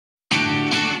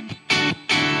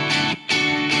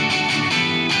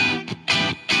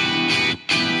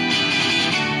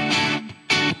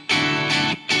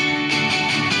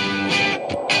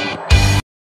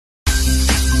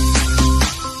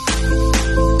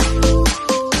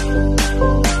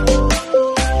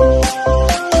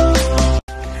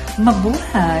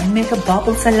Mabuhay! Mega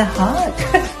bubble sa lahat!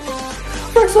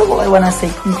 First of all, I wanna say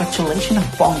congratulations ng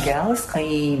Bonggals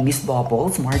kay Miss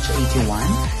Bubbles, March 81.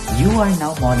 You are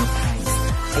now monetized.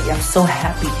 I am so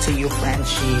happy to you,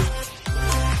 friendship,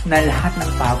 na lahat ng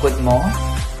pagod mo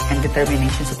and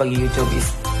determination sa pag-YouTube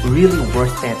is really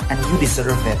worth it and you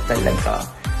deserve it talaga.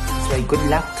 So, good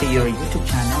luck to your YouTube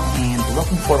channel and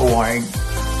looking forward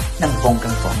ng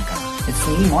bonggang-bongga. It's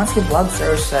me, Monski Vlog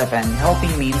 07,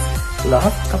 helping means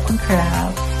love, Kapkang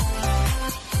Crab.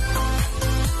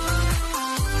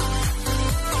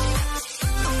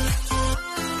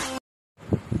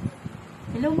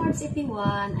 Hello March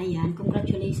 81, ayan,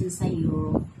 congratulations sa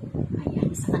iyo.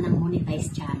 Ayan, isa ka ng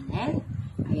monetized channel.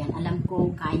 Ayan, alam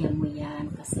kong kaya mo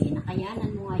yan kasi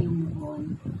nakayanan mo nga yung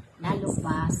noon, lalo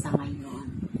pa sa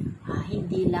ngayon.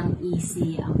 Hindi lang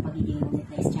easy ang pagiging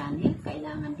monetized channel,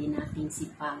 kailangan din natin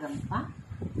sipagan pa.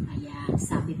 Ayan,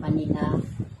 sabi pa nila,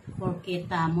 porket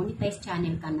monetized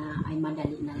channel ka na ay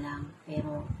madali na lang.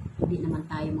 Pero hindi naman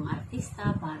tayo mga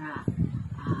artista para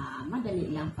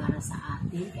madali lang para sa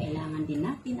atin. Kailangan din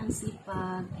natin ang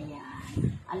sipag.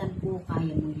 Ayan, alam ko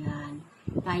kaya mo yan.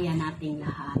 Kaya nating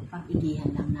lahat.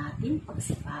 Pag-igihan lang natin,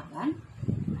 pagsipagan.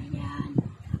 Ayan.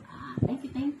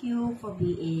 Thank you for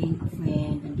being a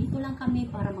friend. Nandito lang kami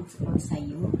para mag-support sa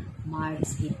iyo.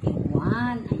 March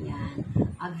 81. Ayan.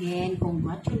 Again,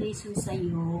 congratulations sa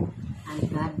iyo. And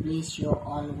God bless you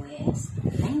always.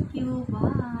 Thank you.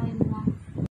 Bye.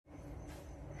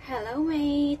 Hello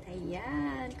mate!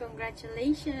 Ayan!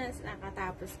 Congratulations!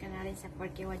 Nakatapos ka na rin sa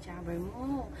 4K watch hour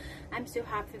mo. I'm so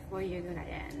happy for you.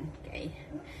 Ayan. Okay.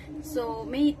 So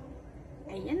mate,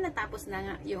 ayan, natapos na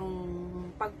nga yung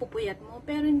pagpupuyat mo.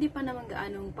 Pero hindi pa naman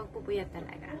gaanong pagpupuyat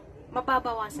talaga.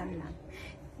 Mababawasan lang.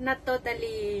 Not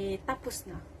totally tapos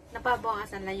na.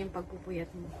 Nababawasan lang yung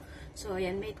pagpupuyat mo. So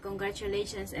ayan mate,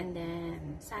 congratulations and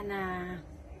then sana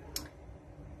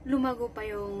lumago pa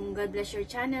yung God bless your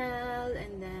channel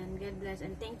and then God bless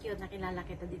and thank you at nakilala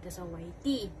kita dito sa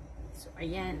YT. So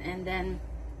ayan, and then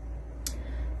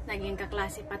naging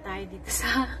kaklase pa tayo dito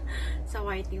sa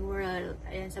YT world,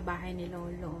 ayan, sa bahay ni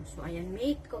Lolo. So ayan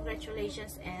mate,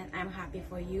 congratulations and I'm happy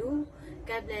for you.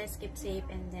 God bless, keep safe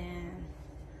and then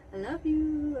I love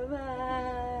you. Bye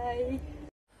bye.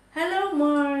 Hello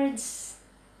Mards,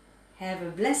 have a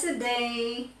blessed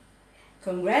day.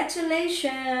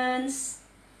 Congratulations.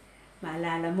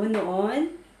 Maalala mo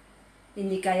noon,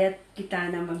 hindi kaya kita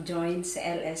na mag-join sa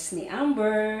LS ni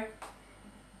Amber.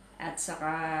 At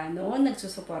saka noon,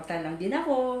 nagsusuporta lang din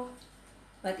ako.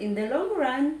 But in the long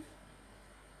run,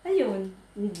 ayun,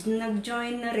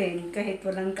 nag-join na rin kahit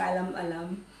walang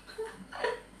kaalam-alam.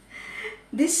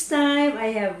 This time,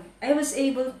 I was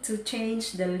able to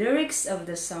change the lyrics of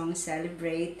the song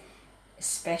Celebrate,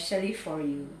 especially for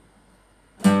you.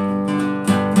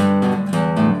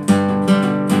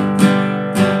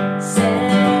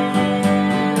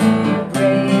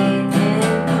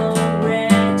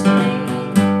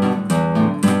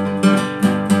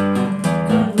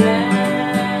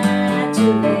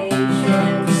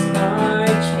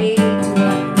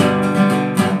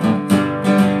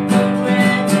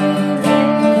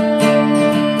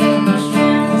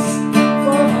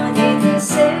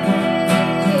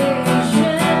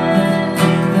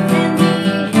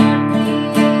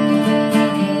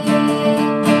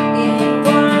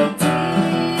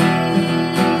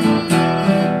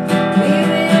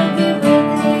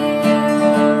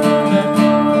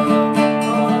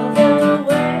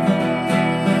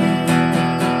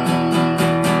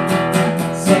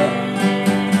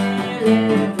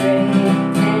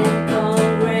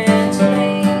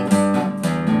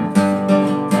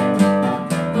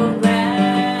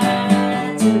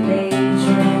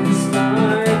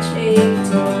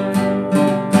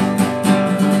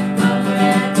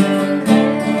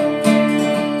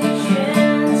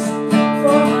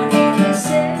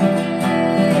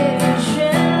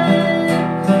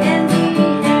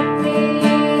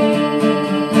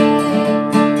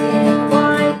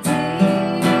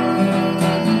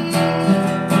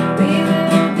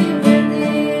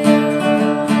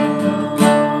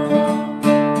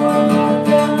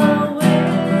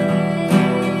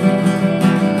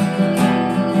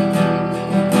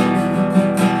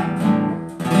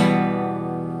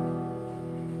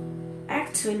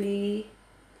 Actually,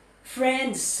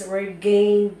 friends were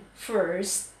gained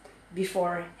first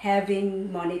before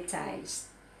having monetized.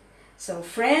 So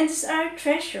friends are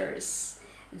treasures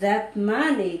that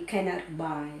money cannot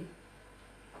buy.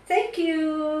 Thank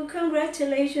you.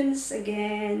 Congratulations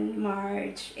again,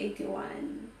 March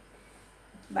 81.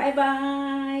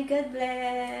 Bye-bye. God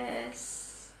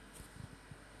bless.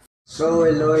 So,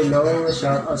 hello,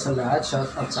 shout out sa lahat,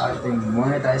 shout out sa ating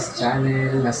monetized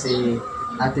channel na si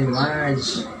Ate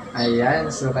Marge. Ayan,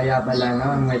 so kaya pala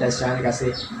no, monetized channel kasi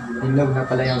hinog na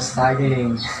pala yung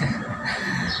stagging.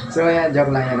 So, ayan, joke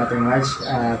lang yan Ate Marge.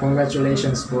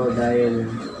 Congratulations po dahil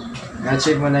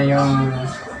na-achieve mo na yung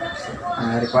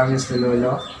requirements ni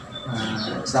Lolo.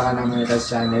 Sa ka ng monetized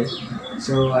channel.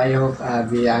 So, I hope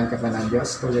biyaan ka pa ng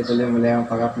Diyos. Tuloy-tuloy mo lang yung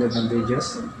pag-upload ng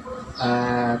videos.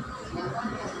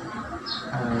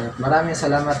 Maraming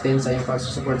salamat din sa iyong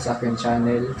pagsusupport sa aking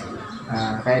channel.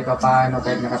 Kahit pa paano,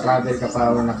 kahit naka-travel ka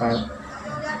pa o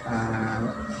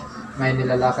may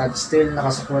nilalakad, still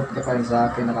nakasupport ka pa rin sa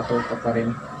akin, nakatutok pa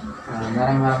rin.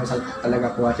 Maraming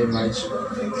talaga po Ate Marge.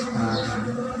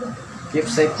 Keep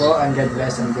safe po and God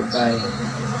bless and goodbye.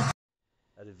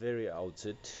 At the very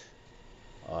outset,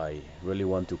 I really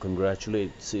want to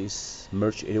congratulate Sis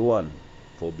Merch81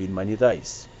 for being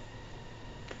monetized.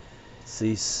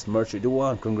 Sis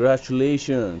Merch81,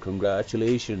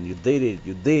 congratulations, you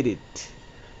did it.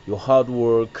 Your hard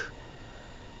work,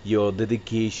 your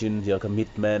dedication, your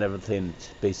commitment, everything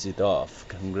pays it off.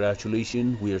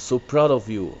 Congratulations, we are so proud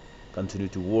of you. Continue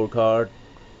to work hard,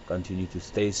 continue to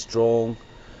stay strong,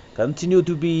 continue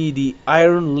to be the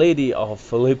Iron Lady of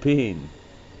Philippines.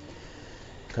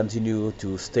 Continue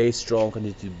to stay strong,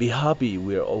 continue to be happy.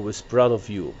 We are always proud of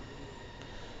you.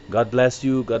 God bless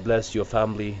you, God bless your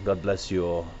family, God bless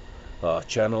your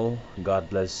channel, God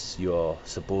bless your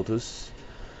supporters,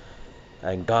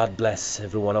 and God bless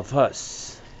every one of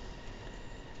us.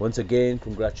 Once again,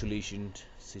 congratulations,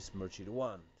 Sis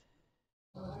Merch81.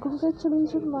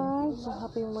 Congratulations, Marge, sa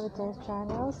happy monetized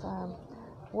channels.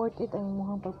 Worth it ang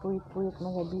muhang pagpuyit-puyit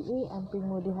na gabi. Ang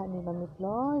pingudihan ni Mami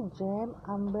Flor, Jem,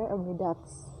 Amber, o ni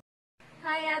Dots.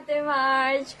 Hi, Ate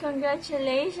Marge!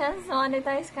 Congratulations!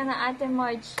 Monetize ka na, Ate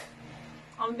Marge.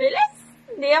 Ang bilis!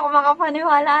 Hindi ako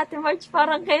makapaniwala, Ate Marge.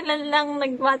 Parang kailan lang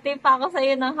nagbati pa ako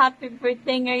sa'yo ng happy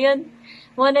birthday ngayon.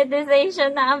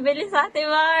 Monetization na. Ang bilis, Ate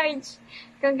Marge!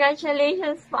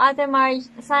 Congratulations po, Ate Marge.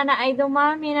 Sana ay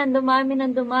dumami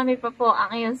pa po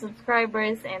ang iyong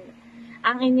subscribers and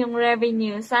ang inyong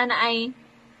revenue. Sana ay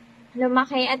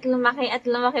lumaki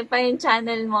pa yung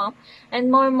channel mo. And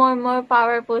more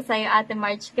power po sa'yo, Ate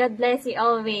Marge. God bless you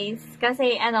always.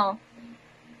 Kasi,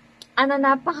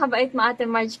 napakabait mo, Ate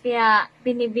Marge. Kaya,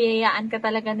 binibiyayaan ka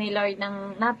talaga ni Lord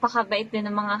ng napakabait din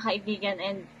ng mga kaibigan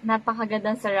and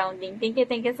napakagandang surrounding. Thank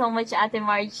you so much, Ate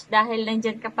Marge. Dahil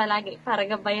nandyan ka palagi para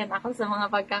gabayan ako sa mga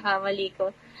pagkakamali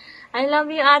ko. I love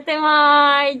you, Ate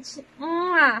Marge.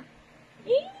 Mwah!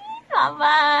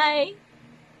 Bye-bye!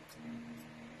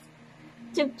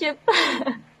 Chup-chup!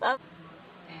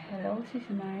 Hello, Sis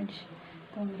Marge.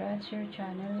 Congrats, your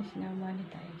channel is now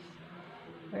monetized.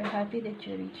 We're happy that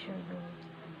you reached your goal.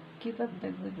 Keep up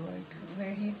the good work.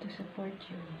 We're here to support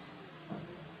you.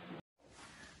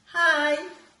 Hi!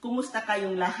 Kumusta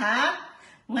kayong lahat?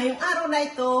 Ngayong araw na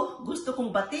ito, gusto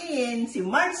kong batiin si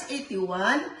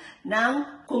March81 ng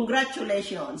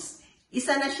congratulations.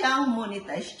 Isa na siyang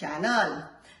monetized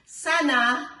channel.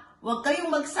 Sana huwag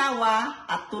kayong magsawa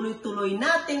at tuloy-tuloy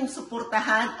nating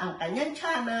suportahan ang kanyang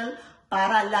channel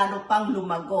para lalo pang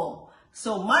lumago.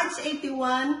 So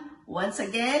March81, once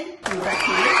again,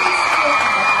 congratulations to you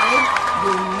dahil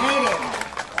you made it.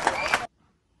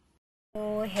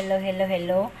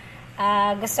 Hello.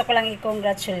 Gusto ko lang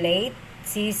i-congratulate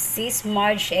si Sis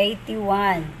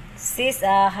March81. Sis,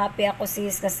 happy ako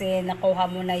sis kasi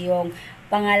nakuha mo na yung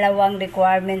pangalawang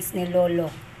requirements ni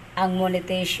Lolo, ang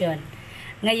monetization.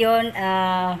 Ngayon,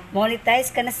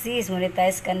 monetize ka na sis,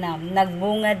 monetize ka na.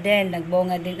 Nagbunga din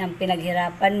ang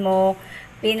pinaghirapan mo,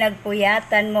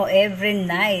 pinagpuyatan mo every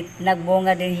night.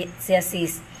 Nagbunga din siya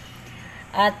sis.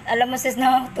 At alam mo sis,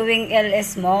 no, tuwing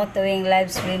LS mo, tuwing live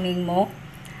streaming mo,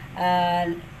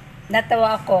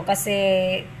 natawa ako kasi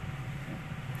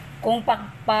kung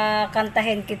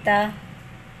pakantahin kita,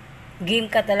 game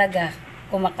ka talaga,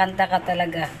 kumakanta ka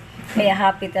talaga. Kaya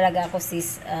happy talaga ako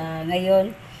sis.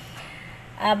 Ngayon,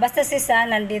 basta sis,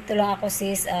 nandito lang ako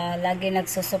sis, lagi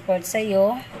nagsusupport sa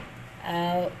iyo.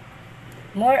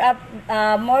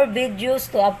 More videos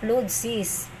to upload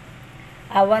sis.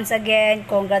 Once again,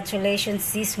 congratulations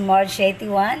sis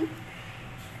March81.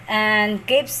 And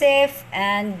keep safe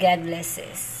and God bless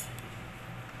sis.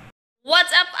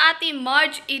 What's up, Ate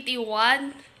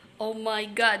March81? Oh my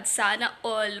God, sana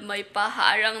all may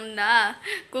paharang na.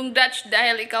 Congrats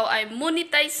dahil ikaw ay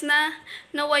monetize na.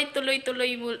 Naway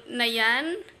tuloy-tuloy mo na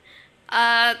yan.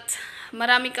 At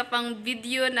marami ka pang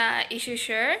video na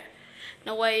isi-share.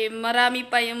 Naway marami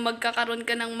pa yung magkakaroon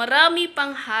ka ng marami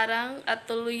pang harang. At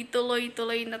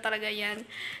tuloy-tuloy na talaga yan.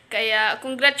 Kaya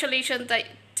congratulations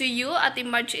to to you, Ate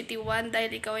Marge 81,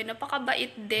 dahil ikaw ay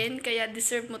napakabait din, kaya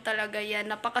deserve mo talaga yan.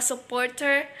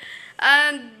 Napaka-supporter.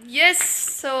 And yes,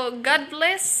 so God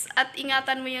bless at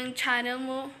ingatan mo yung channel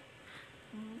mo.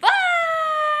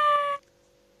 Bye!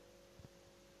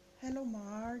 Hello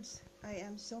Mars, I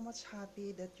am so much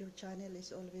happy that your channel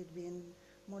is already been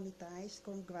monetized.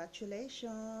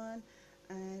 Congratulations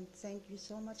and thank you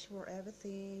so much for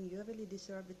everything. You really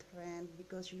deserve it, friend,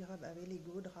 because you have a really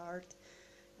good heart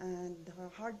and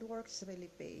hard work really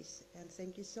pays. And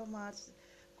thank you so much.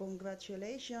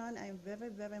 Congratulations. I'm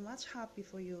very much happy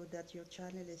for you that your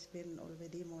channel has been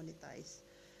already monetized.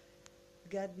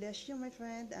 God bless you, my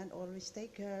friend, and always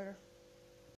take care.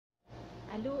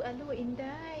 Alo,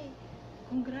 Inday.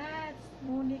 Congrats!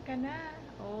 Muni ka na.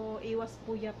 O, iwas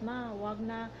puyat na. Huwag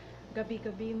na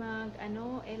gabi-gabi mag,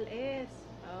 LS.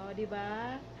 O, di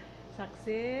ba?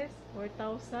 Success.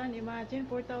 4,000. Imagine,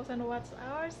 4,000 watts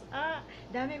hours.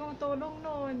 Dami kong tulong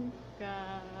nun.